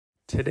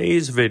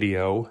Today's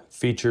video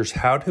features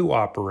how to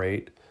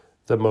operate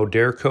the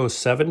Moderco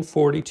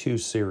 742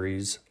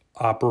 series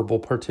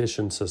operable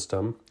partition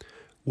system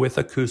with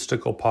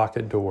acoustical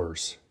pocket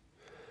doors.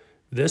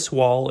 This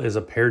wall is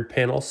a paired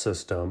panel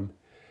system,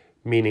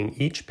 meaning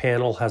each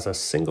panel has a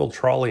single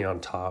trolley on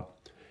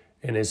top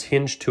and is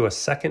hinged to a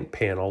second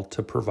panel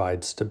to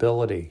provide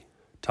stability.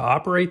 To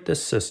operate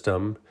this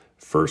system,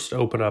 first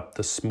open up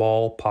the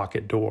small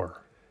pocket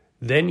door.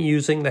 Then,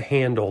 using the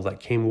handle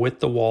that came with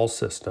the wall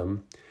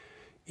system,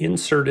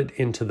 insert it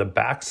into the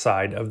back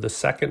side of the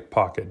second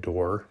pocket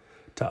door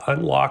to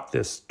unlock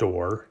this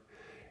door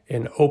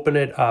and open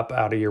it up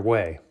out of your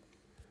way.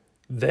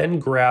 Then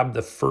grab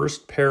the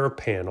first pair of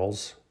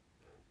panels,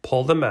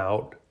 pull them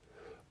out,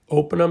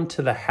 open them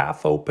to the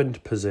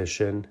half-opened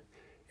position,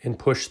 and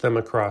push them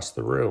across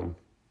the room.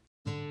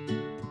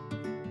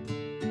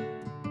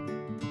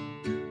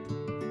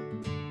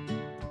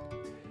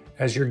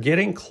 As you're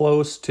getting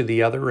close to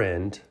the other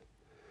end,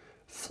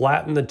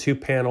 flatten the two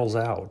panels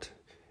out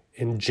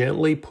and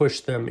gently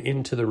push them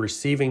into the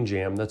receiving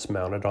jamb that's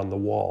mounted on the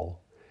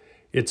wall.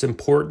 It's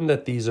important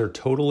that these are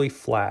totally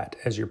flat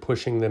as you're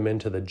pushing them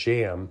into the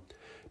jamb,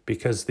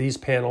 because these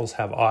panels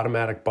have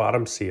automatic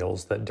bottom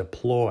seals that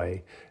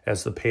deploy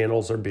as the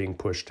panels are being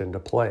pushed into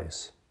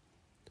place.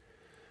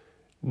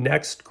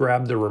 Next,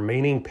 grab the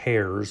remaining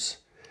pairs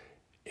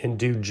and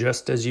do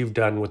just as you've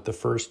done with the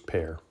first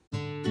pair.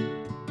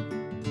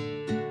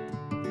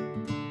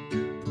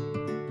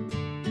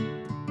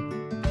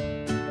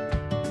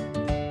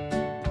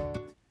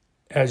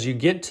 As you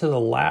get to the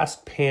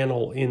last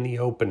panel in the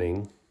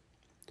opening,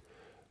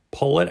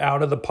 pull it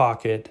out of the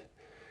pocket,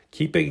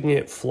 keeping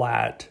it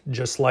flat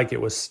just like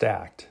it was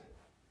stacked.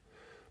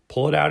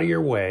 Pull it out of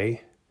your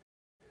way,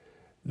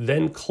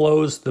 then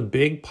close the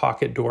big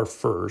pocket door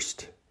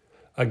first,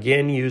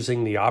 again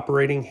using the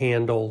operating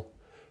handle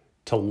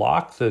to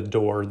lock the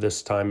door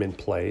this time in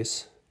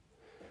place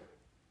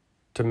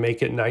to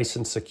make it nice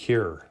and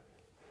secure.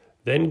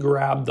 Then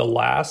grab the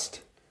last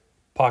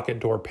pocket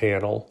door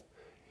panel,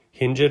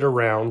 hinge it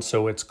around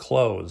so it's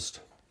closed.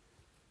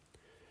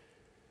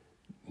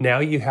 Now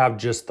you have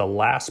just the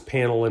last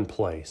panel in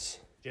place.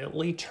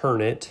 Gently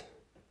turn it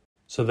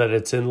so that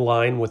it's in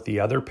line with the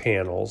other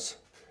panels.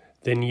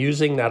 Then,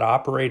 using that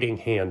operating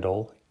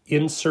handle,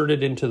 insert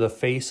it into the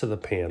face of the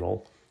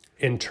panel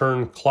and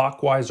turn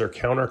clockwise or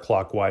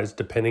counterclockwise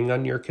depending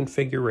on your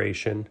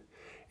configuration,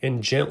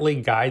 and gently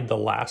guide the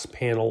last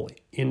panel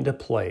into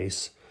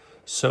place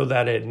so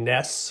that it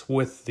nests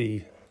with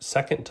the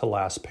second to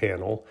last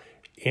panel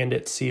and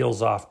it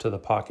seals off to the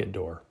pocket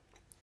door.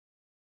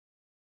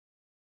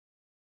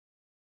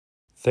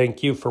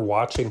 Thank you for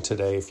watching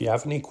today. If you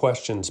have any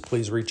questions,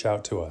 please reach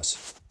out to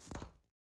us.